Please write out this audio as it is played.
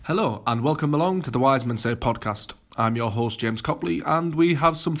Hello and welcome along to the Wise Men Say podcast. I'm your host James Copley and we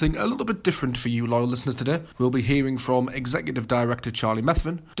have something a little bit different for you loyal listeners today. We'll be hearing from Executive Director Charlie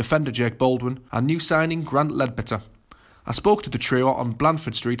Methven, Defender Jake Baldwin and new signing Grant Ledbetter. I spoke to the trio on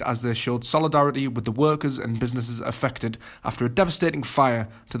Blandford Street as they showed solidarity with the workers and businesses affected after a devastating fire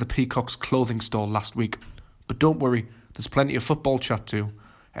to the Peacock's clothing store last week. But don't worry, there's plenty of football chat too.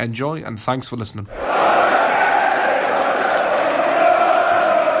 Enjoy and thanks for listening.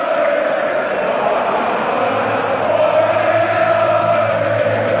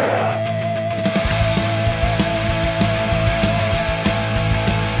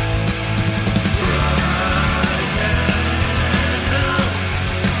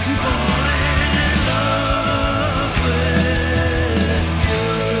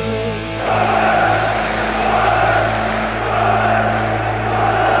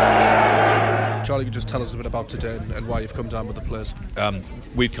 Charlie, you just tell us a bit about today and why you've come down with the players.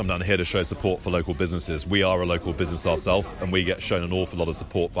 We've come down here to show support for local businesses. We are a local business ourselves and we get shown an awful lot of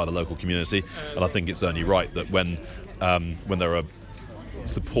support by the local community, and I think it's only right that when there are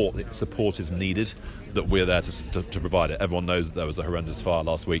support is needed, that we're there to provide it. Everyone knows that there was a horrendous fire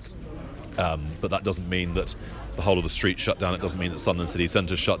last week, but that doesn't mean that the whole of the street shut down. It doesn't mean that Sunderland City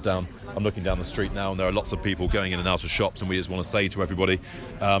Centre shut down. I'm looking down the street now and there are lots of people going in and out of shops, and we just want to say to everybody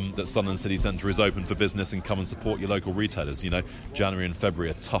that Sunderland City Centre is open for business and come and support your local retailers. You know, January and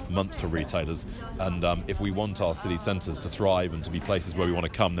February are tough months for retailers, and if we want our city centres to thrive and to be places where we want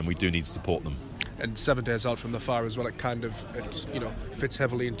to come, then we do need to support them. And 7 days out from the fire as well, it fits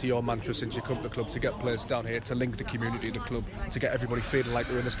heavily into your mantra since you come to the club to get players down here, to link the community, the club, to get everybody feeling like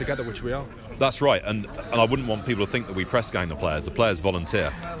we're in this together, which we are. That's right, and I wouldn't want people to think that we press gang the players. The players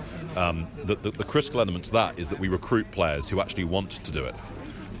volunteer. The critical element to that is that we recruit players who actually want to do it.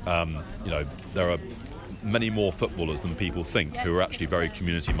 There are many more footballers than people think who are actually very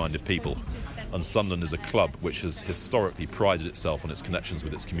community-minded people. And Sunderland is a club which has historically prided itself on its connections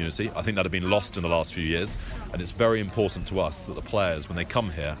with its community. I think that had been lost in the last few years, and it's very important to us that the players, when they come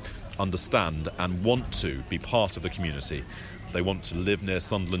here, understand and want to be part of the community. They want to live near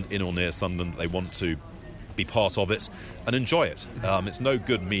Sunderland, in or near Sunderland. They want to be part of it and enjoy it. It's no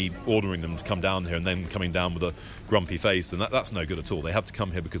good me ordering them to come down here and then coming down with a grumpy face, and that's no good at all. They have to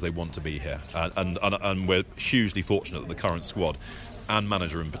come here because they want to be here, and we're hugely fortunate that the current squad and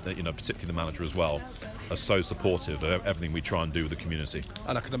manager, and particularly the manager as well, are so supportive of everything we try and do with the community.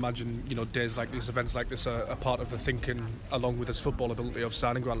 And I can imagine, days like this, events like this are part of the thinking, along with his football ability, of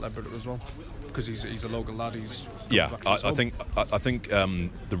signing Grant Ledbetter as well, because he's a local lad. I think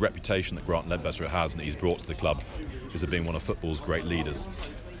the reputation that Grant Ledbetter has and that he's brought to the club is of being one of football's great leaders,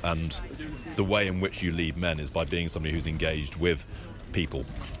 and the way in which you lead men is by being somebody who's engaged with people.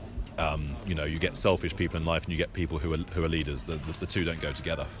 You get selfish people in life and you get people who are leaders. The two don't go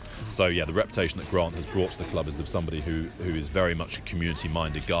together. So yeah, the reputation that Grant has brought to the club is of somebody who is very much a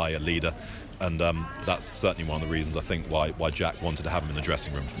community-minded guy, a leader, and that's certainly one of the reasons I think why Jack wanted to have him in the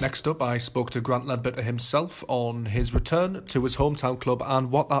dressing room. Next up, I spoke to Grant Ledbetter himself on his return to his hometown club and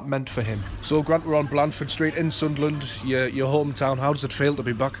what that meant for him. So Grant, we're on Blandford Street in Sunderland, your hometown. How does it feel to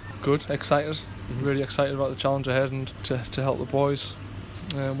be back? Good, excited, really excited about the challenge ahead and to help the boys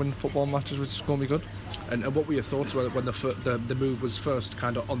win football matches, which is going to be good. And what were your thoughts when the move was first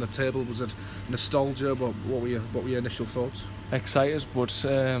kind of on the table? Was it nostalgia? But what were your initial thoughts? Excited, but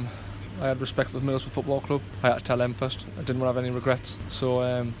I had respect for the Middlesbrough Football Club. I had to tell them first. I didn't want to have any regrets.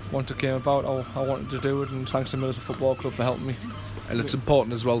 So once it came about, I wanted to do it, and thanks to Middlesbrough Football Club for helping me. And it's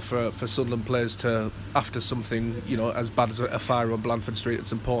important as well for Sunderland players to, after something as bad as a fire on Blandford Street,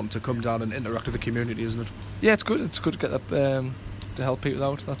 it's important to come down and interact with the community, isn't it? Yeah, it's good. It's good to get that. To help people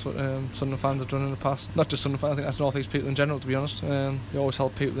out. That's what Sunderland fans have done in the past. Not just Sunderland fans, I think that's North East people in general, to be honest. They always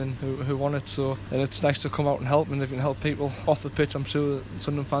help people who want it, so and it's nice to come out and help, and if you can help people off the pitch, I'm sure that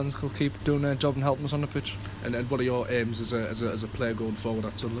Sunderland fans will keep doing their job and helping us on the pitch. And what are your aims as a player going forward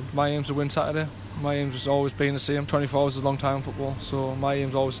at Sunderland? My aim's to win Saturday. My aim's has always been the same. 24 hours is a long time in football, so my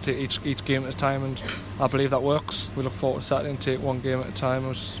aim's always to take each game at a time, and I believe that works. We look forward to Saturday and take one game at a time.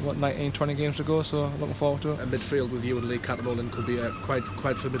 There's 19-20 games to go, so looking forward to it. And midfield with you and Lee Cattermole could be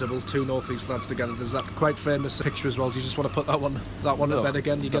quite formidable. Two North East lads together. There's that quite famous picture as well. Do you just want to put that one to bed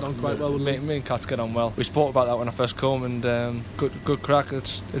again? You get on quite well with me and Cats get on well. We spoke about that when I first came, and good crack.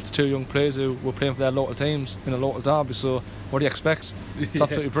 It's two young players who were playing for their local teams in a local derby, so what do you expect? It's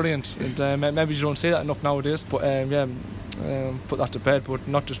absolutely brilliant, and maybe you don't see that enough nowadays, but put that to bed. But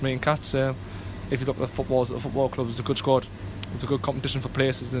not just me and Cats. If you look at the footballers at the football club, it's a good squad. It's a good competition for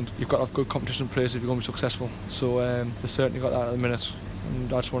places, and you've got to have good competition for places if you're going to be successful. So they certainly got that at the minute,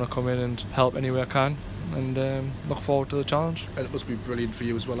 and I just want to come in and help any way I can, and look forward to the challenge. And it must be brilliant for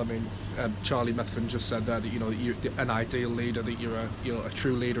you as well. I mean, Charlie Methven just said there that you're an ideal leader, that you're a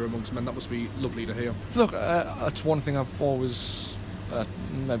true leader amongst men. That must be lovely to hear. Look, that's one thing I've always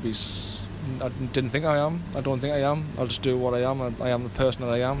I didn't think I am. I don't think I am. I'll just do what I am. I am the person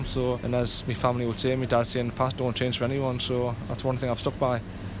that I am. So, and as my family would say, my dad said in the past, don't change for anyone. So that's one thing I've stuck by.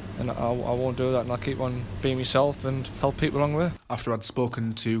 And I won't do that, and I'll keep on being myself and help people along the way. After I'd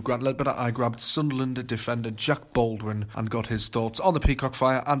spoken to Grant Ledbetter, I grabbed Sunderland defender Jack Baldwin and got his thoughts on the Peacock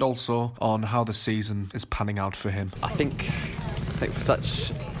Fire and also on how the season is panning out for him. I think for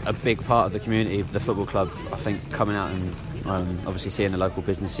such a big part of the community, the football club, I think coming out and obviously seeing the local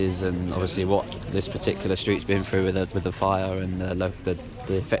businesses and obviously what this particular street's been through with the fire and the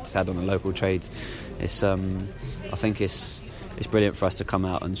effect it's had on the local trade, it's I think it's brilliant for us to come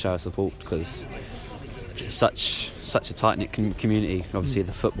out and show our support because it's such a tight-knit community. Obviously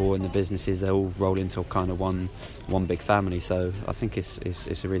the football and the businesses, they all roll into kind of one big family, so I think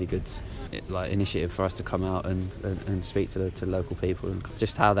it's a really good initiative for us to come out and speak to local people and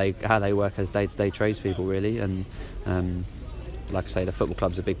just how they work as day-to-day tradespeople really. And like I say, the football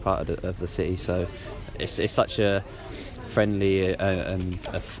club's a big part of the city, so it's such a friendly and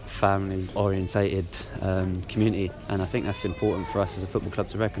a family orientated community, and I think that's important for us as a football club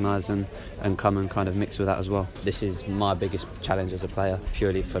to recognise and come and kind of mix with that as well. This is my biggest challenge as a player,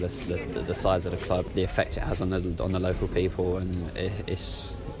 purely for the size of the club, the effect it has on the local people, and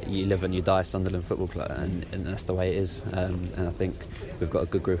it's you live and you die Sunderland Football Club, and that's the way it is. And I think we've got a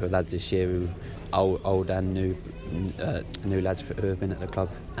good group of lads this year, who old and new lads who have been at the club,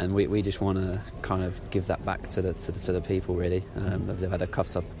 and we just want to kind of give that back to the people really. They've had a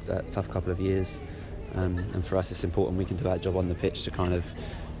tough couple of years, and for us it's important we can do our job on the pitch to kind of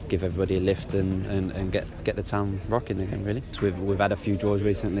give everybody a lift and get the town rocking again really. So we've had a few draws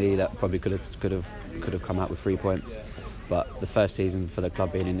recently that probably could have come out with 3 points. But the first season for the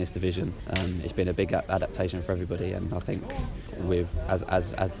club being in this division, it's been a big adaptation for everybody, and I think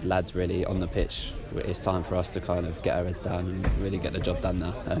as lads really on the pitch, it's time for us to kind of get our heads down and really get the job done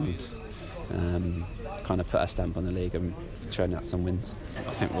now, and kind of put our stamp on the league and churn out some wins.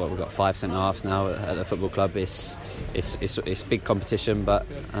 I think we've got 5 centre-halves now at the football club. It's big competition, but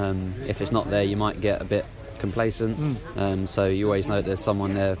if it's not there, you might get a bit complacent, so you always know there's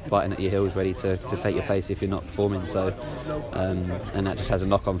someone there biting at your heels ready to take your place if you're not performing, so and that just has a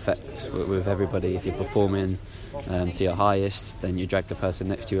knock-on effect with everybody. If you're performing to your highest, then you drag the person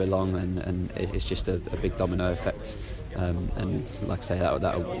next to you along, and it's just a big domino effect. And like I say,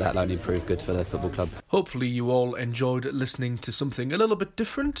 that'll only prove good for the football club. Hopefully you all enjoyed listening to something a little bit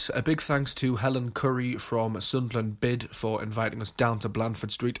different. A big thanks to Helen Curry from Sunderland Bid for inviting us down to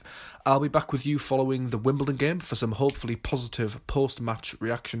Blandford Street. I'll be back with you following the Wimbledon game for some hopefully positive post-match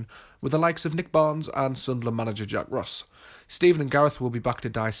reaction with the likes of Nick Barnes and Sunderland manager Jack Ross. Stephen and Gareth will be back to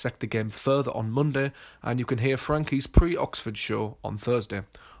dissect the game further on Monday, and you can hear Frankie's pre-Oxford show on Thursday.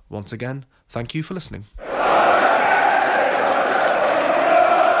 Once again, thank you for listening.